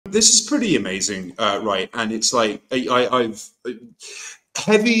this is pretty amazing, right? And it's like I've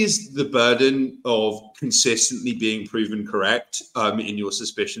heavy is the burden of consistently being proven correct in your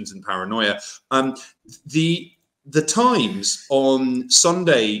suspicions and paranoia. The Times on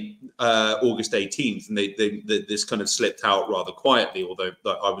Sunday, August 18th, and this kind of slipped out rather quietly, although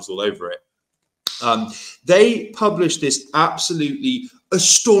I was all over it. They published this absolutely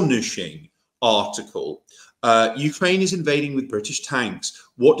astonishing article. Ukraine is invading with British tanks.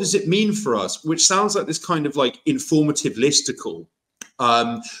 What does it mean for us? Which sounds like this kind of like informative listicle,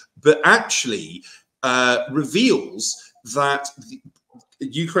 but actually reveals that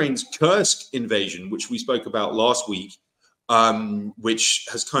Ukraine's Kursk invasion, which we spoke about last week, which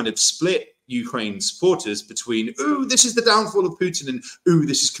has kind of split Ukraine supporters between, ooh, this is the downfall of Putin, and ooh,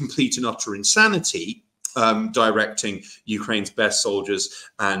 this is complete and utter insanity, directing Ukraine's best soldiers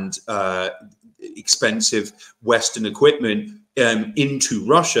and expensive Western equipment into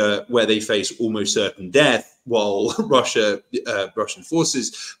Russia, where they face almost certain death, while Russian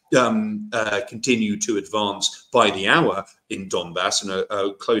forces continue to advance by the hour in Donbass and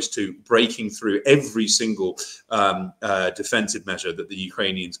are close to breaking through every single defensive measure that the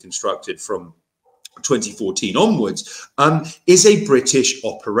Ukrainians constructed from 2014 onwards, is a British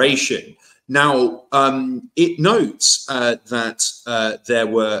operation. Now, it notes that there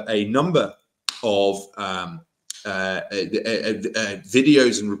were a number of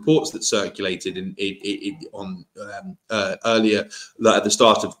videos and reports that circulated earlier at the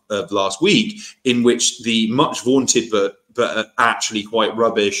start of last week, in which the much vaunted but actually quite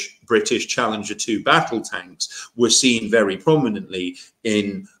rubbish British Challenger 2 battle tanks were seen very prominently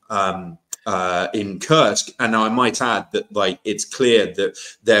in Kursk. And I might add that, like, it's clear that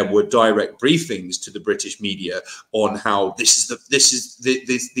there were direct briefings to the British media on how these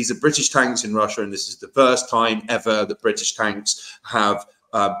are British tanks in Russia, and this is the first time ever that British tanks have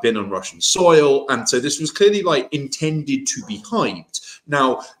been on Russian soil. And so this was clearly like intended to be hyped.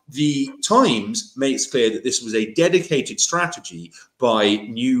 Now, the Times makes clear that this was a dedicated strategy by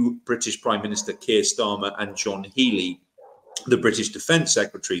new British Prime Minister Keir Starmer and John Healey, the British Defence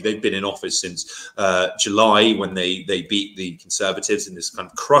Secretary. They've been in office since July, when they beat the Conservatives in this kind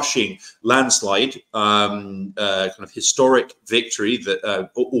of crushing landslide, kind of historic victory that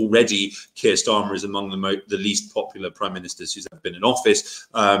already Keir Starmer is among the least popular prime ministers who's ever been in office.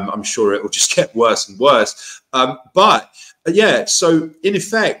 I'm sure it will just get worse and worse. But yeah, so in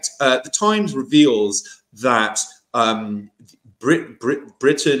effect, the Times reveals that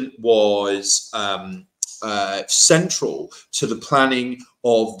Britain was central to the planning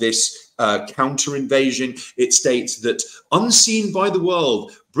of this counter invasion. It states that, unseen by the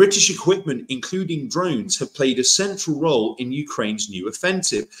world, British equipment, including drones, have played a central role in Ukraine's new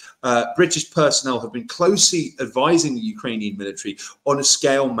offensive. British personnel have been closely advising the Ukrainian military on a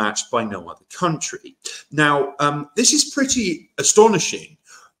scale matched by no other country. Now, this is pretty astonishing.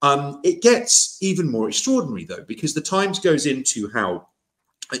 It gets even more extraordinary, though, because the Times goes into how,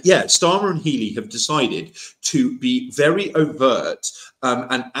 yeah, Starmer and Healey have decided to be very overt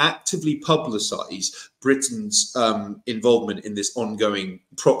and actively publicise Britain's involvement in this ongoing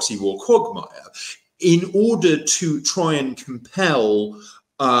proxy war quagmire, in order to try and compel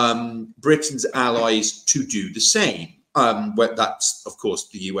Britain's allies to do the same. That's, of course,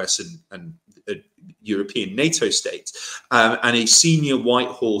 the US and European NATO states. And a senior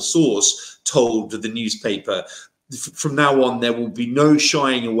Whitehall source told the newspaper, from now on, there will be no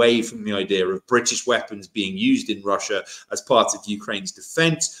shying away from the idea of British weapons being used in Russia as part of Ukraine's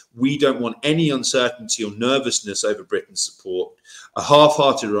defense. We don't want any uncertainty or nervousness over Britain's support. A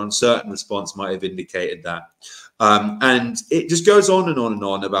half-hearted or uncertain response might have indicated that. And it just goes on and on and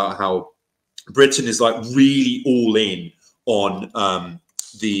on about how Britain is like really all in on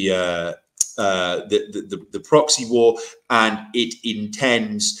the proxy war, and it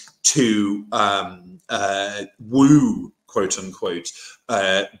intends to woo, quote unquote,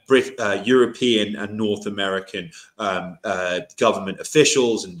 European and North American government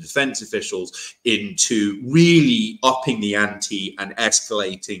officials and defense officials into really upping the ante and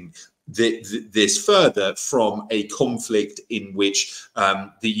escalating this further from a conflict in which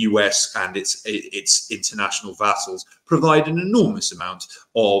the US and its international vassals provide an enormous amount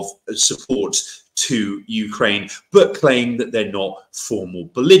of support to Ukraine, but claim that they're not formal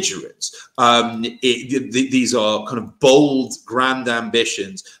belligerents. These are kind of bold, grand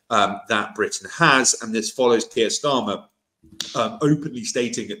ambitions that Britain has, and this follows Keir Starmer openly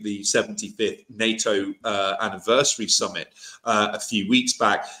stating at the 75th NATO anniversary summit a few weeks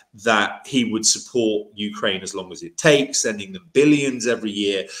back that he would support Ukraine as long as it takes, sending them billions every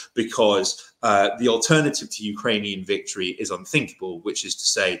year, because the alternative to Ukrainian victory is unthinkable, which is to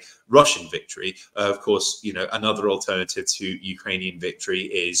say Russian victory. Of course, you know, another alternative to Ukrainian victory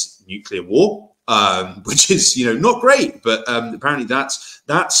is nuclear war, which is, you know, not great, but apparently that's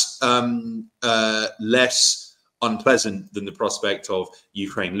less unpleasant than the prospect of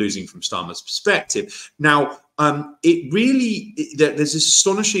Ukraine losing from Starmer's perspective. Now, there's this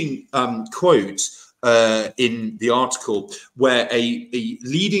astonishing quote in the article where a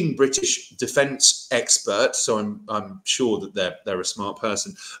leading British defence expert, so I'm sure that they're a smart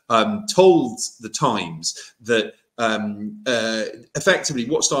person, told the Times that effectively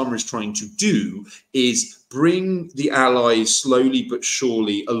what Starmer is trying to do is bring the Allies slowly but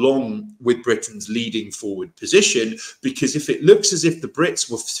surely along with Britain's leading forward position, because if it looks as if the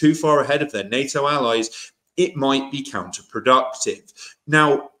Brits were too far ahead of their NATO allies, it might be counterproductive.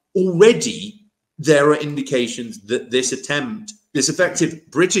 Now, already there are indications that this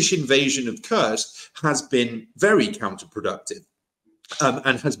effective British invasion of Kursk has been very counterproductive.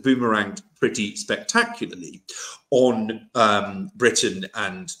 And has boomeranged pretty spectacularly on Britain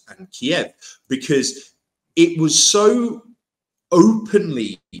and Kiev, because it was so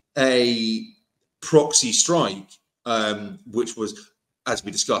openly a proxy strike, which was, as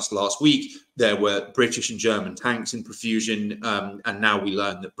we discussed last week, there were British and German tanks in profusion, and now we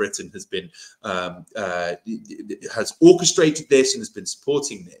learn that Britain has been has orchestrated this and has been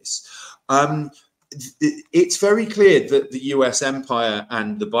supporting this. It's very clear that the US empire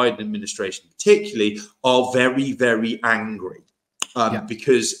and the Biden administration particularly are very, very angry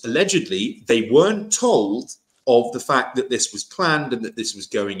because allegedly they weren't told of the fact that this was planned and that this was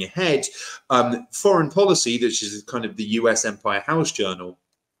going ahead. Foreign Policy, which is kind of the US Empire House Journal,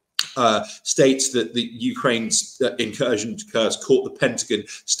 states that the Ukraine's incursion to Kursk caught the Pentagon,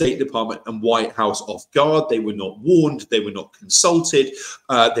 State Department and White House off guard. They were not warned, they were not consulted,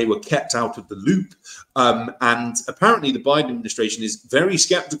 they were kept out of the loop. And apparently the Biden administration is very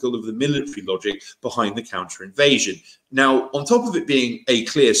skeptical of the military logic behind the counter-invasion. Now, on top of it being a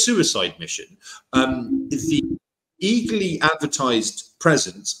clear suicide mission, the eagerly advertised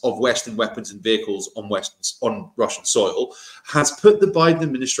presence of Western weapons and vehicles on Russian soil has put the Biden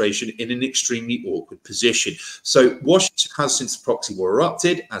administration in an extremely awkward position. So Washington has, since the proxy war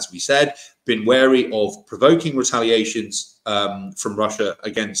erupted, as we said, been wary of provoking retaliations from Russia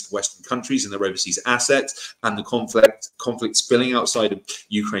against Western countries and their overseas assets, and the conflict spilling outside of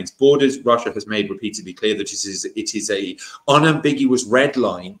Ukraine's borders. Russia has made repeatedly clear that it is a unambiguous red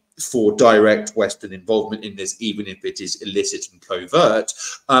line for direct Western involvement in this, even if it is illicit and covert.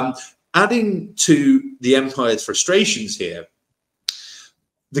 Adding to the empire's frustrations here,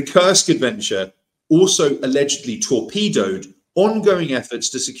 the Kursk adventure also allegedly torpedoed ongoing efforts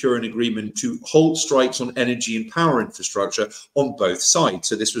to secure an agreement to halt strikes on energy and power infrastructure on both sides.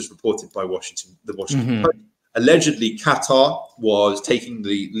 So this was reported by the Washington Post. Allegedly, Qatar was taking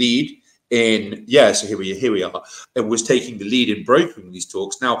the lead in, so here we are. It was taking the lead in brokering these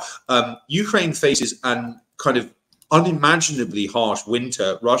talks. Now, Ukraine faces an kind of unimaginably harsh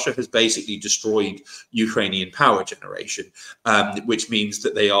winter. Russia has basically destroyed Ukrainian power generation, which means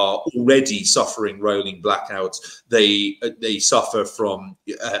that they are already suffering rolling blackouts. They suffer from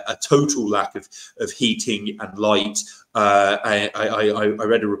a total lack of heating and light. I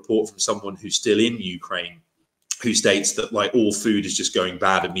read a report from someone who's still in Ukraine, who states that like all food is just going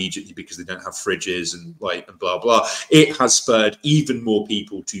bad immediately because they don't have fridges and blah blah. It has spurred even more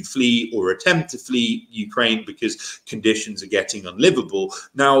people to flee or attempt to flee Ukraine because conditions are getting unlivable.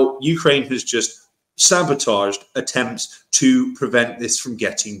 Now Ukraine has just sabotaged attempts to prevent this from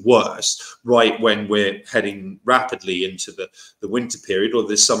getting worse right when we're heading rapidly into the winter period. Or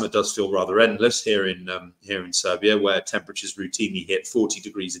this summer does feel rather endless here in Serbia, where temperatures routinely hit 40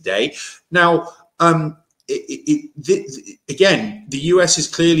 degrees a day. Now again, the US is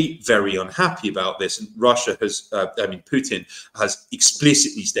clearly very unhappy about this, and Russia has, Putin has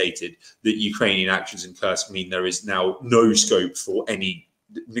explicitly stated that Ukrainian actions in Kursk mean there is now no scope for any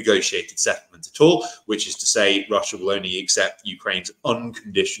negotiated settlement at all, which is to say Russia will only accept Ukraine's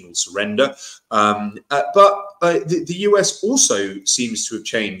unconditional surrender. But the US also seems to have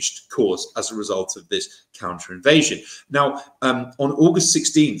changed course as a result of this counter-invasion. Now, on August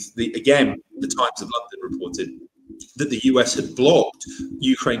 16th, the Times of London reported that the US had blocked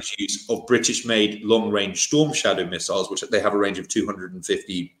Ukraine's use of British-made long-range Storm Shadow missiles, which they have a range of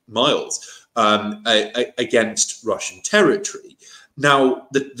 250 miles, against Russian territory. Now,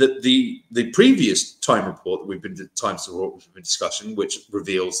 the previous Times report that we've been discussing, which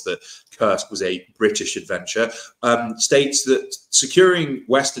reveals that Kursk was a British adventure, states that securing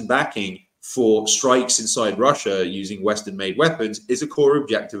Western backing for strikes inside Russia using Western-made weapons is a core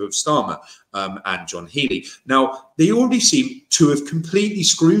objective of Starmer and John Healey. Now, they already seem to have completely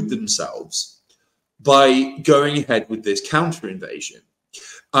screwed themselves by going ahead with this counter-invasion.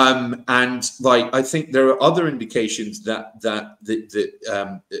 And like, I think there are other indications that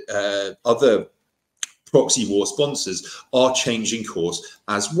other proxy war sponsors are changing course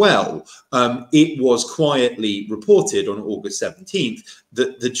as well. It was quietly reported on August 17th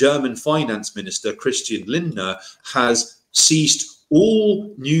that the German finance minister, Christian Lindner, has ceased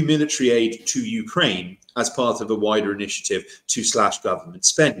all new military aid to Ukraine as part of a wider initiative to slash government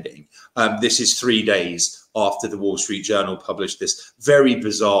spending. This is 3 days after the Wall Street Journal published this very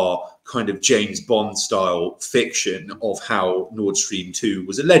bizarre kind of James Bond style fiction of how Nord Stream 2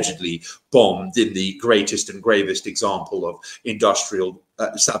 was allegedly bombed in the greatest and gravest example of industrial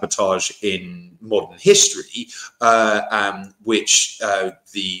sabotage in modern history, which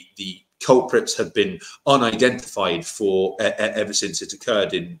the culprits have been unidentified for ever since it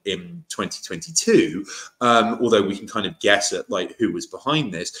occurred in 2022, although we can kind of guess at like who was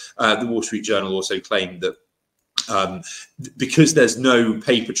behind this. The Wall Street Journal also claimed that because there's no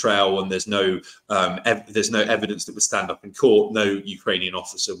paper trail and there's no evidence that would stand up in court, no Ukrainian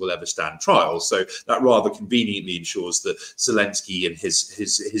officer will ever stand trial. So that rather conveniently ensures that Zelensky and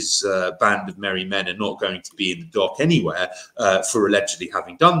his band of merry men are not going to be in the dock anywhere for allegedly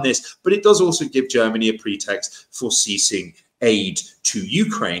having done this. But it does also give Germany a pretext for ceasing aid to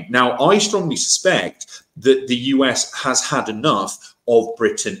Ukraine. Now, I strongly suspect that the US has had enough of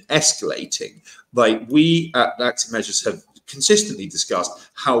Britain escalating. Like, we at Active Measures have consistently discussed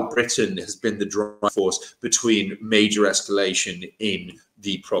how Britain has been the driving force between major escalation in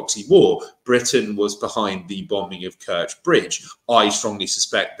the proxy war. Britain was behind the bombing of Kerch Bridge. I strongly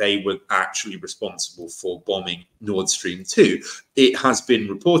suspect they were actually responsible for bombing Nord Stream 2. It has been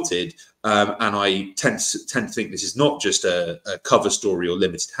reported, and I tend to think this is not just a cover story or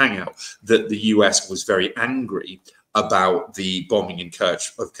limited hangout, that the US was very angry about the bombing of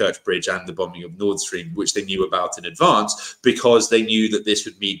Kerch Bridge and the bombing of Nord Stream, which they knew about in advance, because they knew that this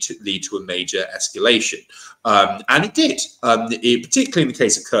would lead to a major escalation. And it did, particularly in the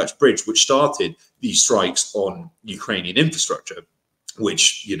case of Kerch Bridge, which started these strikes on Ukrainian infrastructure,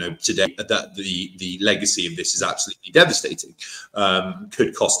 which, you know, today that the legacy of this is absolutely devastating,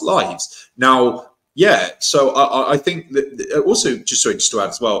 could cost lives. Now, yeah, so I think that also, just to add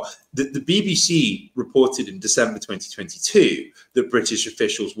as well, that the BBC reported in December 2022 that British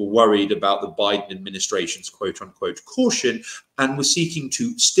officials were worried about the Biden administration's quote unquote caution and were seeking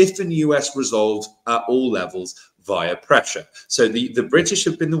to stiffen US resolve at all levels via pressure. So the British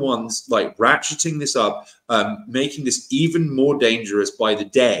have been the ones like ratcheting this up, making this even more dangerous by the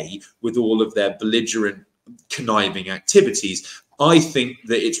day with all of their belligerent, conniving activities. I think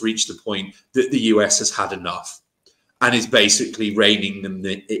that it's reached the point that the US has had enough and is basically reining them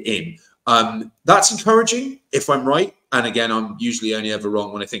in. That's encouraging, if I'm right. And again, I'm usually only ever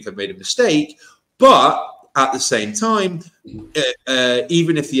wrong when I think I've made a mistake. But at the same time,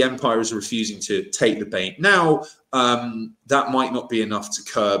 even if the empire is refusing to take the bait now, that might not be enough to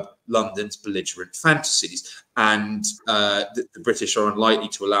curb London's belligerent fantasies. And the British are unlikely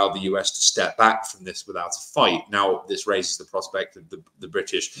to allow the US to step back from this without a fight. Now, this raises the prospect of the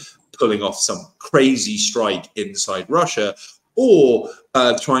British pulling off some crazy strike inside Russia, or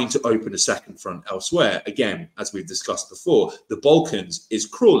trying to open a second front elsewhere. Again, as we've discussed before, the Balkans is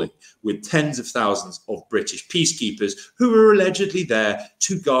crawling with tens of thousands of British peacekeepers who are allegedly there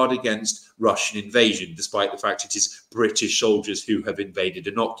to guard against Russian invasion, despite the fact it is British soldiers who have invaded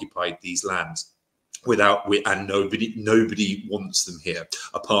and occupied these lands. And nobody wants them here,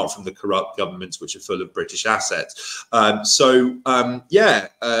 apart from the corrupt governments which are full of British assets.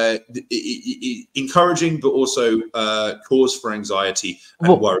 Encouraging, but also cause for anxiety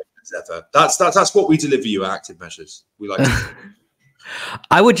and worry as ever. That's what we deliver you at Active Measures. We like to.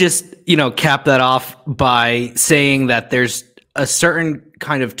 I would just, cap that off by saying that there's a certain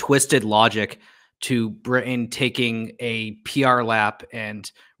kind of twisted logic to Britain taking a PR lap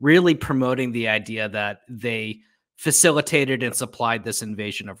and really promoting the idea that they facilitated and supplied this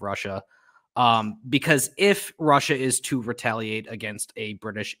invasion of Russia. Because if Russia is to retaliate against a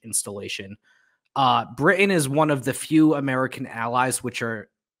British installation, Britain is one of the few American allies which are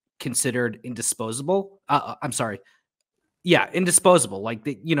considered indisposable. Indisposable. Like,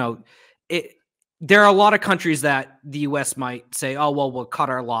 there are a lot of countries that the U.S. might say, oh, well, we'll cut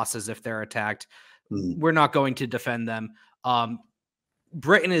our losses if they're attacked. We're not going to defend them.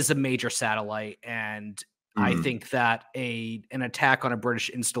 Britain is a major satellite, and I think that an attack on a British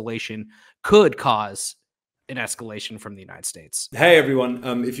installation could cause an escalation from the United States. Hey everyone,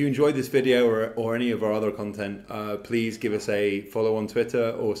 if you enjoyed this video or any of our other content, please give us a follow on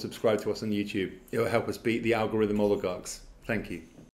Twitter or subscribe to us on YouTube. It will help us beat the algorithm oligarchs. Thank you.